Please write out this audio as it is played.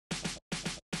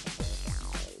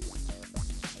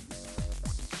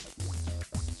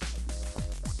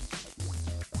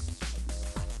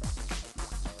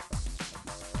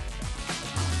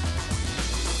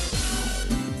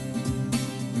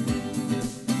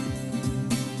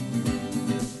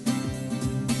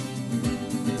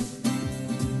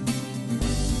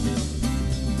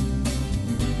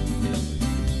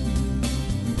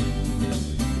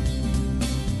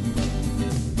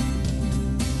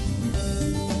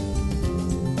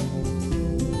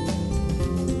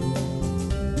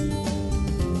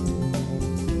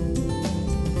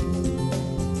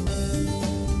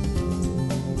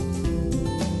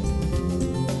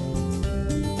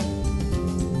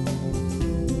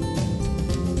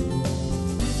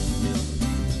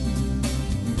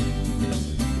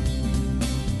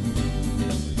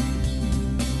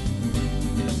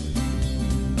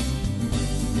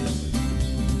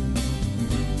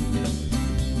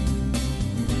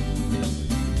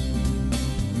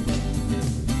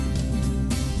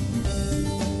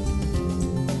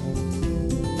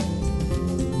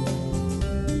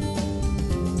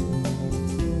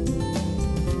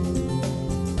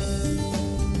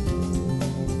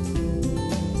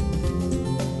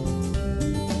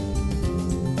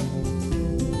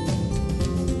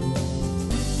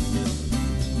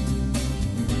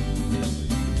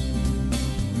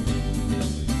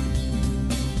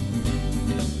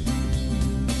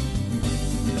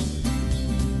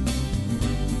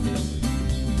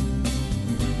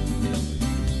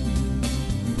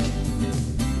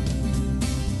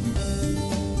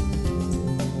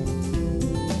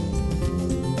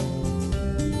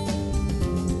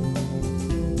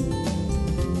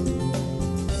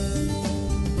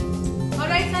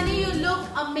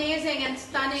amazing and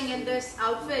stunning in this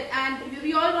outfit, and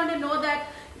we all want to know that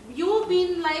you've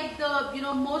been like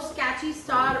the most catchy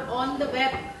star on the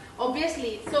web,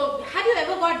 obviously. So have you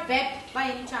ever got webbed by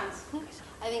any chance?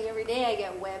 I think every day I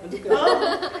get webbed.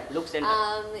 Looks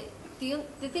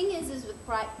the thing is with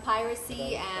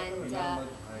piracy and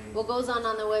what goes on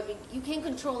the web, you can't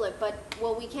control it, but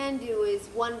what we can do is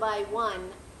one by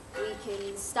one we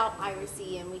can stop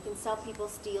piracy and we can stop people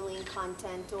stealing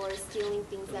content or stealing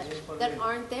things that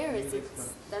aren't theirs.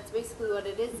 That's basically what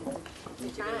it is.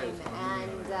 It's a crime.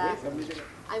 And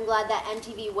I'm glad that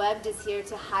MTV Webbed is here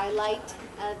to highlight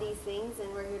these things,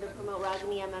 and we're here to promote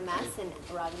Ragini MMS. And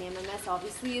Ragini MMS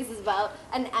obviously is about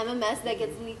an MMS that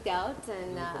gets leaked out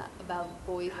and about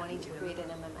boys wanting to create an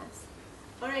MMS.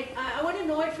 Alright, I want to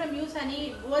know it from you,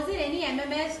 Sunny. Was there any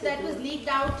MMS that was leaked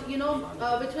out,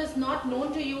 which was not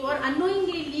known to you, or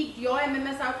unknowingly leaked your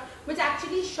MMS out, which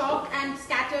actually shocked and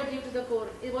scattered you to the core?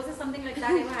 Was there something like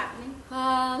that ever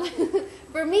happening?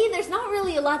 For me, there's not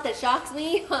really a lot that shocks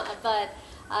me, but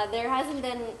there hasn't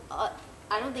been,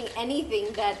 I don't think,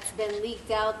 anything that's been leaked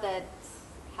out that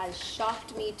has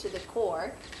shocked me to the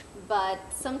core. But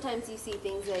sometimes you see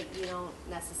things that you don't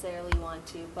necessarily want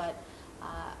to, but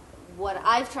what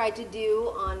I've tried to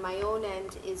do on my own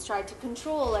end is try to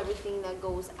control everything that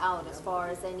goes out as far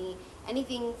as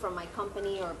anything from my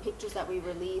company or pictures that we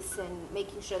release, and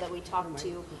making sure that we talk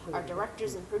to our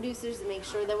directors and producers to make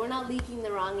sure that we're not leaking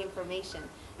the wrong information.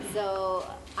 So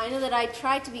I know that I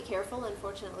try to be careful.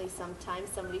 Unfortunately, sometimes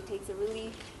somebody takes a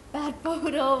really bad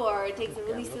photo or takes a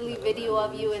really silly video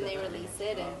of you and they release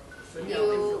it, and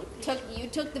you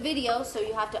took the video, so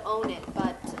you have to own it.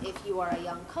 But if you are a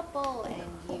young couple and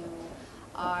you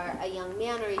are a young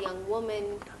man or a young woman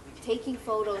taking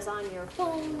photos on your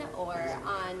phone or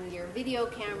on your video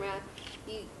camera,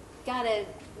 you gotta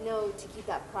know to keep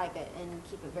that private and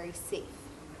keep it very safe.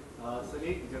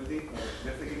 Sunny जल्दी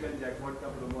जैसे कि कल jackpot का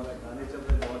promo वाला गाने चल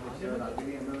रहे बहुत अच्छे, और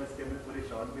रागिनी एमएमएस के में पूरे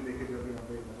शॉट भी देखे जो अभी यहाँ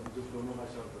पे जो प्रोमो का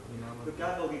शॉट था, तो क्या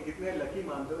कहोगे, कितने लकी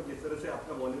मानते हो जिस तरह से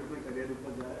आपका बॉलीवुड में करियर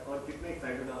ऊपर जाए, और कितने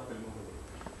एक्साइटेड हो आप फिल्मों को?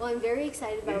 Well, I'm very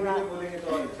excited about Ragini.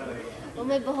 Well,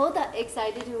 मैं बहुत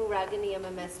excited हूँ Ragini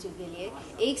MMS 2 के लिए.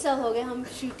 एक साल हो गए हम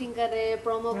shooting कर रहे हैं,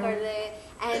 promo कर रहे हैं,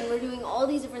 and we're doing all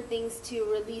these different things to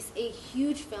release a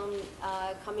huge film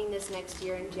coming this next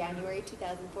year in January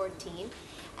 2014.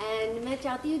 And मैं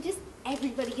चाहती हूँ just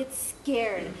everybody gets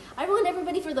scared. I want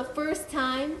everybody for the first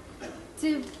time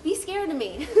to be scared of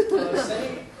me.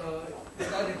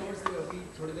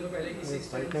 थोड़े दिनों पहले किसी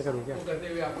stunt को करते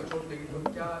हुए आपको चोट लगी, तो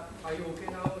क्या are you okay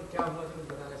now, और क्या हुआ तो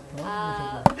बताना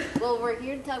चाहिए? Well, we're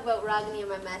here to talk about Ragini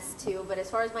MMS too, but as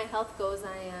far as my health goes,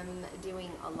 I am doing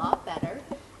a lot better,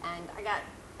 and I got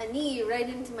a knee right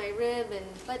into my rib,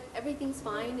 but everything's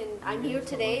fine, and I'm here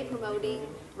today promoting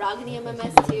Ragini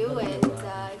MMS 2 and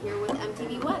here with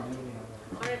MTV Webbed.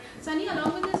 Alright, Sunny,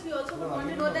 along with this, we also want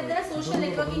to know that there are social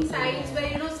networking sites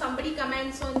where somebody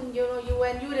comments on you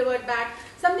and you revert back.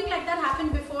 Something like that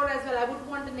happened before as well. I wouldn't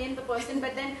want to name the person,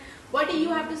 but then what do you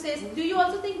have to say? Do you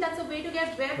also think that's a way to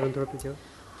get webbed?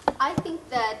 I think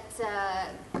that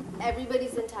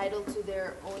everybody's entitled to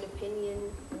their own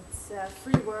opinion. It's a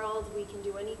free world. We can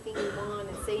do anything we want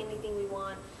and say anything we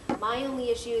want. My only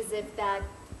issue is if that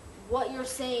what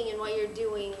you're saying and what you're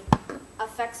doing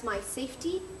affects my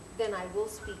safety, then I will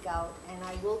speak out and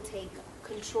I will take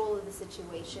control of the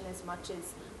situation as much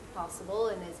as possible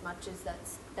and as much as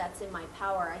that's in my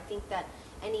power. I think that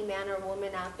any man or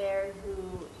woman out there who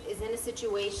is in a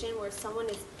situation where someone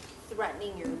is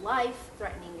threatening your life,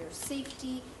 threatening your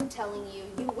safety, telling you,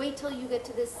 you wait till you get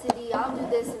to this city, I'll do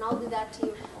this and I'll do that to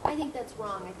you, I think that's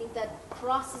wrong. I think that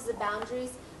crosses the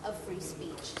boundaries of free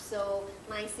speech. So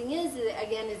nice thing is,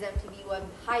 again, is MTV Web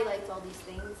highlights all these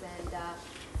things, and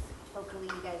hopefully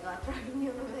you guys are trying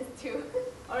to this too.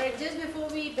 Alright, just before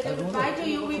we bid goodbye to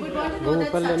you, we would want to know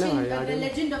that Sachin, the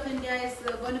legend of India, is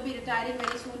going to be retiring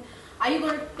very soon. Are you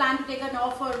going to plan to take an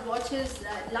off or watch his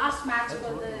last match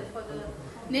for the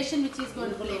nation which he's going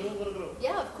to play?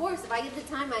 Yeah, of course. If I get the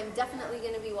time, I'm definitely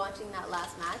going to be watching that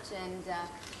last match, and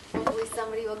hopefully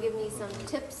somebody will give me some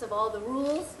tips of all the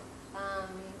rules.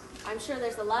 I'm sure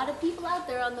there's a lot of people out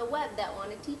there on the web that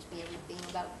want to teach me everything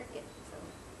about cricket, so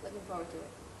looking forward to it.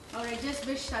 Alright, just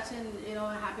wish Sachin,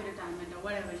 a happy retirement or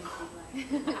whatever you feel like.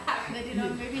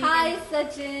 Maybe Hi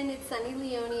Sachin, it's Sunny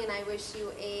Leone, and I wish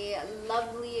you a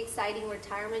lovely, exciting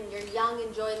retirement. You're young,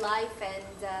 enjoy life,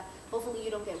 and hopefully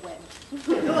you don't get webbed. Thank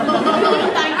you so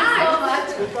much.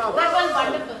 That was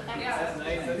wonderful. Thank you.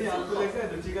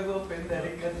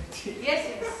 Yes,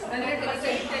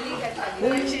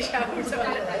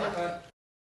 yes.